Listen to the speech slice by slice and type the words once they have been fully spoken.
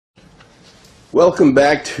Welcome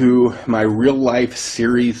back to my real life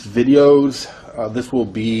series videos. This will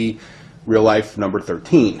be real life number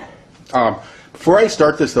 13. Before I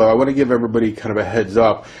start this though, I want to give everybody kind of a heads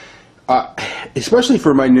up, especially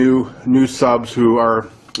for my new subs who are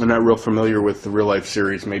not real familiar with the real life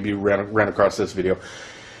series, maybe ran across this video.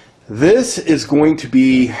 This is going to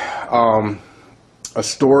be a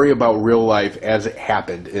story about real life as it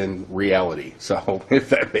happened in reality, so if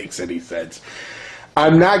that makes any sense.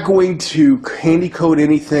 I'm not going to candy code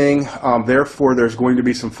anything, therefore there's going to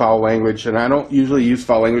be some foul language, and I don't usually use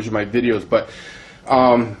foul language in my videos, but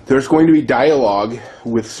there's going to be dialogue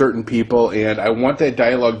with certain people, and I want that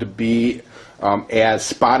dialogue to be as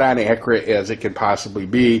spot-on accurate as it can possibly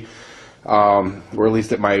be, or at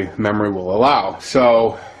least that my memory will allow.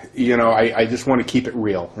 So, you know, I just want to keep it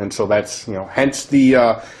real, and so that's, you know, hence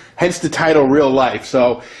the title, Real Life.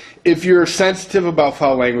 So if you're sensitive about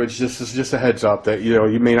foul language, this is just a heads up that, you know,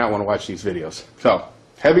 you may not want to watch these videos. So,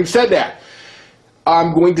 having said that,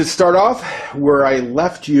 I'm going to start off where I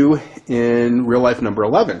left you in real life number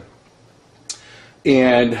 11.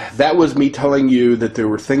 And that was me telling you that there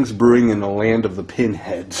were things brewing in the land of the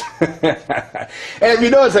pinheads. And if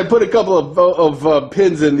you notice, I put a couple of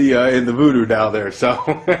pins in the voodoo down there, so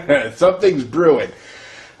something's brewing.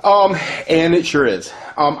 And it sure is.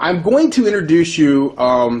 I'm going to introduce you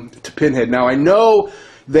to Pinhead. Now, I know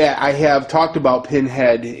that I have talked about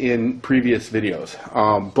Pinhead in previous videos,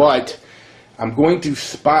 but I'm going to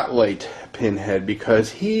spotlight Pinhead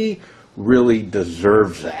because he really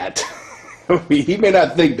deserves that. He may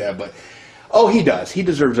not think that, but oh, he does. He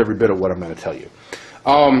deserves every bit of what I'm going to tell you.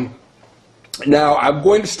 Now, I'm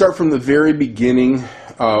going to start from the very beginning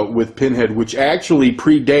with Pinhead, which actually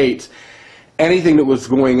predates anything that was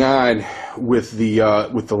going on with the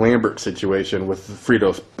Lambert situation, with the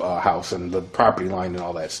Frito's house and the property line and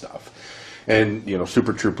all that stuff, and, you know,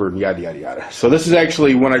 Super Trooper and yada yada yada. So this is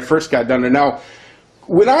actually when I first got done. And now,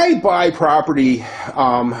 when I buy property,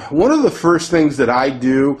 one of the first things that I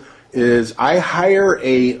do is I hire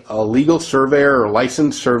a legal surveyor or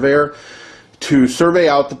licensed surveyor to survey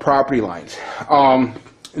out the property lines. And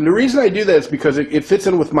the reason I do that is because it fits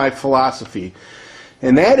in with my philosophy,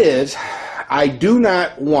 and that is, I do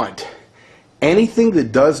not want anything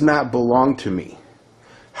that does not belong to me.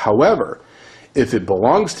 However, if it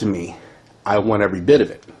belongs to me, I want every bit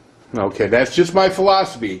of it. Okay, that's just my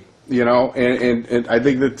philosophy, you know, and I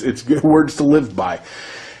think that it's good words to live by.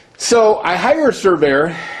 So I hire a surveyor,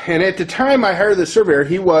 and at the time I hired the surveyor,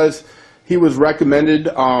 he was recommended,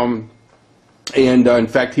 and in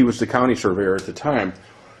fact he was the county surveyor at the time.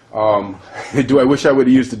 Do I wish I would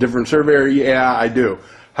have used a different surveyor? Yeah, I do.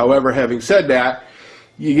 However, having said that,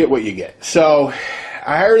 you get what you get. So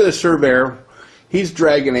I hired the surveyor. He's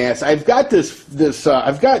dragging ass. I've got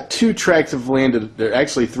I've got 2 tracts of land,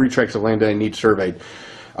 actually 3 tracts of land that I need surveyed.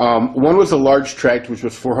 One was a large tract, which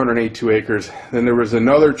was 482 acres. Then there was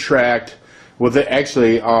another tract with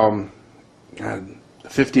actually a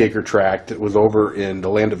 50-acre tract that was over in the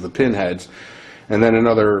land of the Pinheads, and then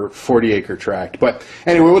another 40-acre tract. But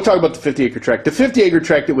anyway, we'll talk about the 50-acre tract. The 50-acre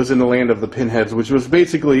tract that was in the land of the Pinheads, which was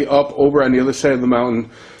basically up over on the other side of the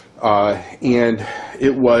mountain, and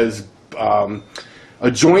it was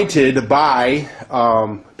adjointed by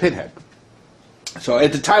Pinhead. So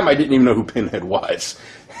at the time, I didn't even know who Pinhead was.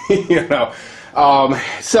 You know,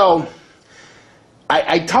 so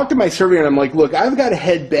I talked to my surveyor, and I'm like, look, I've got to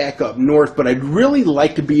head back up north, but I'd really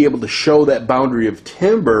like to be able to show that boundary of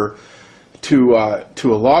timber to a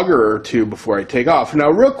logger or two before I take off. Now,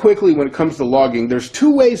 real quickly, when it comes to logging, there's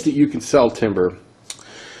 2 ways that you can sell timber.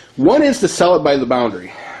 One is to sell it by the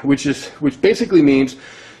boundary, which basically means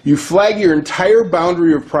you flag your entire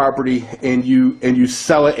boundary of property and you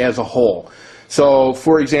sell it as a whole. So,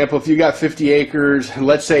 for example, if you got 50 acres, and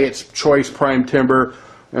let's say it's choice prime timber,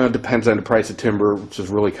 it depends on the price of timber, which is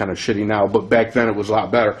really kind of shitty now, but back then it was a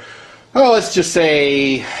lot better. Oh, let's just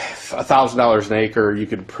say $1,000 an acre, you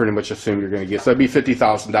could pretty much assume you're going to get. So that'd be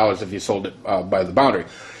 $50,000 if you sold it by the boundary.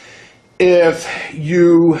 If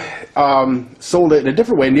you sold it in a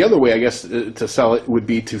different way, and the other way, I guess, to sell it would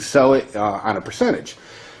be to sell it on a percentage,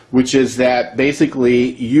 which is that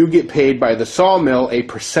basically you get paid by the sawmill a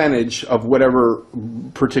percentage of whatever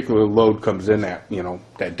particular load comes in that, you know,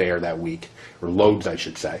 that day or that week, or loads, I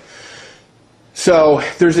should say. So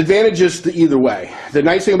there's advantages to either way. The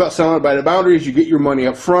nice thing about selling it by the boundary is you get your money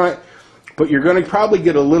up front, but you're going to probably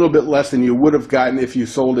get a little bit less than you would have gotten if you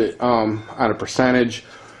sold it on a percentage.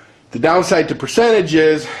 The downside to percentage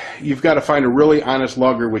is you've got to find a really honest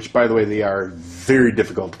logger, which, by the way, they are very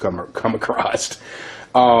difficult to come across.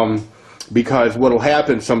 Because what will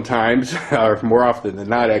happen sometimes, or more often than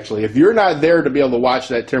not actually, if you're not there to be able to watch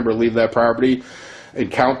that timber leave that property and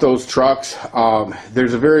count those trucks,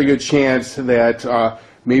 there's a very good chance that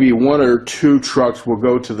maybe 1 or 2 trucks will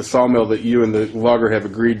go to the sawmill that you and the logger have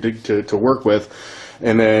agreed to work with,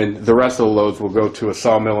 and then the rest of the loads will go to a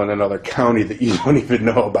sawmill in another county that you don't even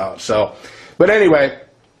know about. So, but anyway,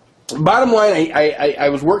 bottom line, I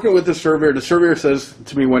was working with the surveyor. The surveyor says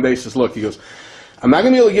to me one day, he says, look, he goes, I'm not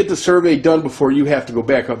going to be able to get the survey done before you have to go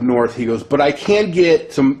back up north. He goes, but I can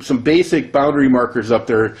get some basic boundary markers up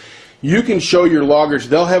there. You can show your loggers;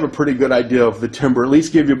 they'll have a pretty good idea of the timber. At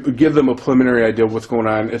least give them a preliminary idea of what's going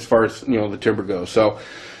on as far as the timber goes. So,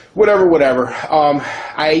 whatever.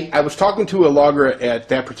 I was talking to a logger at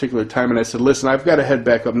that particular time, and I said, listen, I've got to head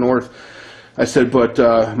back up north. I said, but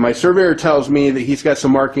my surveyor tells me that he's got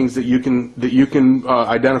some markings that you can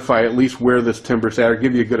identify at least where this timber's at, or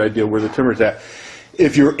give you a good idea where the timber's at.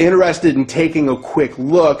 If you're interested in taking a quick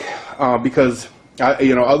look, because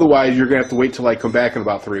otherwise you're gonna have to wait till I come back in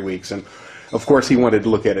about 3 weeks. And of course he wanted to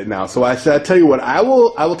look at it now. So I said, I tell you what, I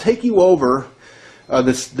will take you over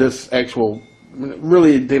this actual.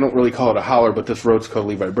 Really, they don't really call it a holler, but this road's called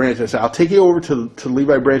Levi Branch. I said, I'll take you over to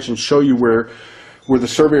Levi Branch and show you where the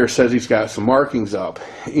surveyor says he's got some markings up,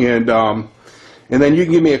 and then you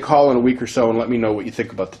can give me a call in a week or so and let me know what you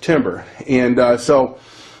think about the timber. And so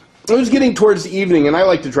it was getting towards the evening, and I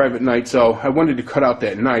like to drive at night, so I wanted to cut out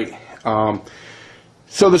that night.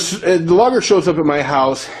 So the logger shows up at my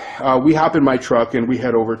house. We hop in my truck and we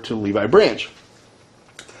head over to Levi Branch.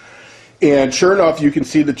 And sure enough, you can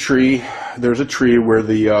see the tree. There's a tree where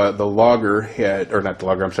the logger had, or not the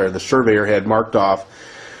logger, I'm sorry, the surveyor had marked off.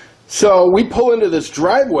 So we pull into this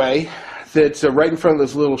driveway that's right in front of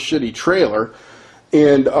this little shitty trailer,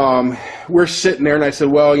 and we're sitting there, and I said,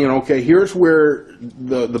 well, okay, here's where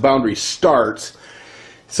the boundary starts.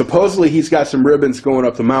 Supposedly he's got some ribbons going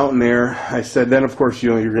up the mountain there. I said, then of course,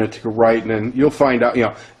 you're going to take a right, and then you'll find out,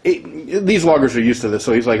 these loggers are used to this,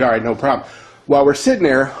 so he's like, all right, no problem. While we're sitting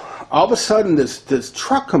there, all of a sudden this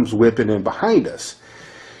truck comes whipping in behind us,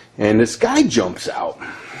 and this guy jumps out.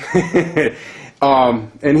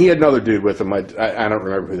 And he had another dude with him. I don't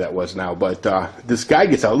remember who that was now, but this guy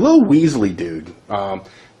gets out, a little Weasley dude,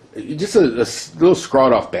 just a little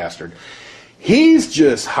scrawled off bastard. He's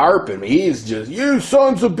just harping me. He's just, you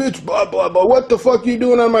sons of bitch, blah, blah, blah, what the fuck are you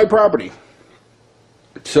doing on my property?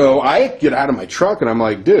 So I get out of my truck, and I'm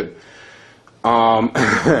like, dude,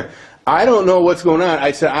 I don't know what's going on.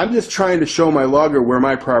 I said, I'm just trying to show my logger where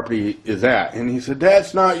my property is at. And he said,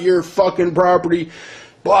 that's not your fucking property.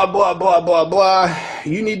 Blah, blah, blah, blah, blah.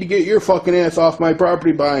 You need to get your fucking ass off my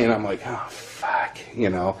property by. And I'm like, oh, fuck,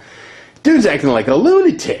 Dude's acting like a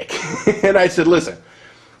lunatic. And I said, listen,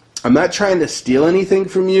 I'm not trying to steal anything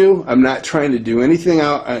from you. I'm not trying to do anything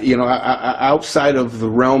outside of the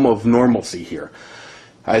realm of normalcy here.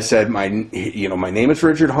 I said, my name is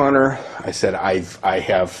Richard Hunter. I said, I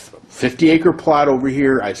have 50-acre plot over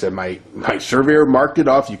here. I said, my surveyor marked it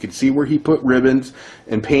off. You can see where he put ribbons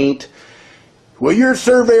and paint. Well, your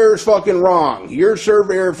surveyor is fucking wrong. Your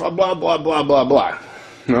surveyor, blah, blah, blah, blah, blah.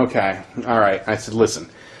 Okay, all right. I said, listen.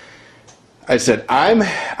 I said, I'm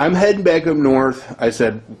heading back up north. I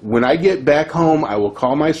said, when I get back home, I will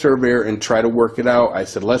call my surveyor and try to work it out. I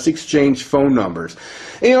said, let's exchange phone numbers.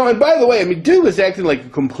 And by the way, dude was acting like a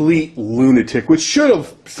complete lunatic, which should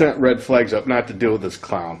have sent red flags up not to deal with this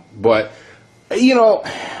clown. But,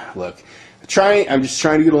 look, I'm just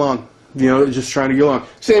trying to get along. Just trying to get along.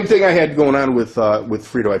 Same thing I had going on with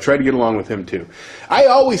Frito. I tried to get along with him too. I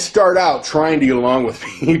always start out trying to get along with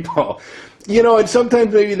people. And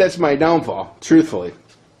sometimes maybe that's my downfall, truthfully.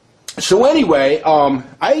 So anyway,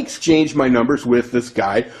 I exchanged my numbers with this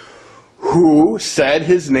guy who said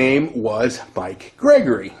his name was Mike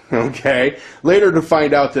Gregory, okay? Later to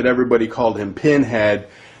find out that everybody called him Pinhead,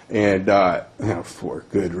 and for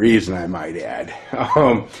good reason, I might add.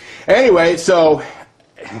 Anyway, so,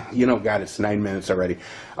 God, it's 9 minutes already.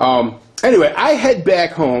 Anyway, I head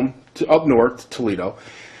back home up north to Toledo.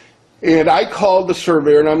 And I called the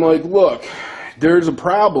surveyor, and I'm like, look, there's a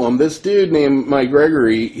problem. This dude named Mike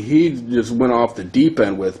Gregory, he just went off the deep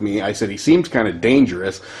end with me. I said, he seems kind of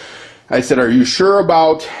dangerous. I said, are you sure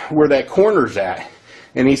about where that corner's at?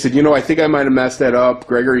 And he said, I think I might have messed that up.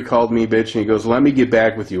 Gregory called me, bitch, and he goes, let me get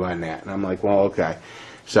back with you on that. And I'm like, well, okay.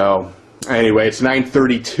 So, anyway, it's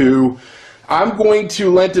 9:32. I'm going to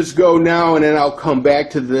let this go now, and then I'll come back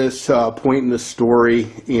to this point in the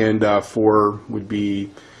story, and 4 would be...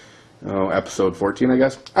 episode 14, I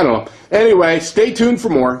guess. I don't know. Anyway, stay tuned for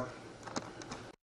more.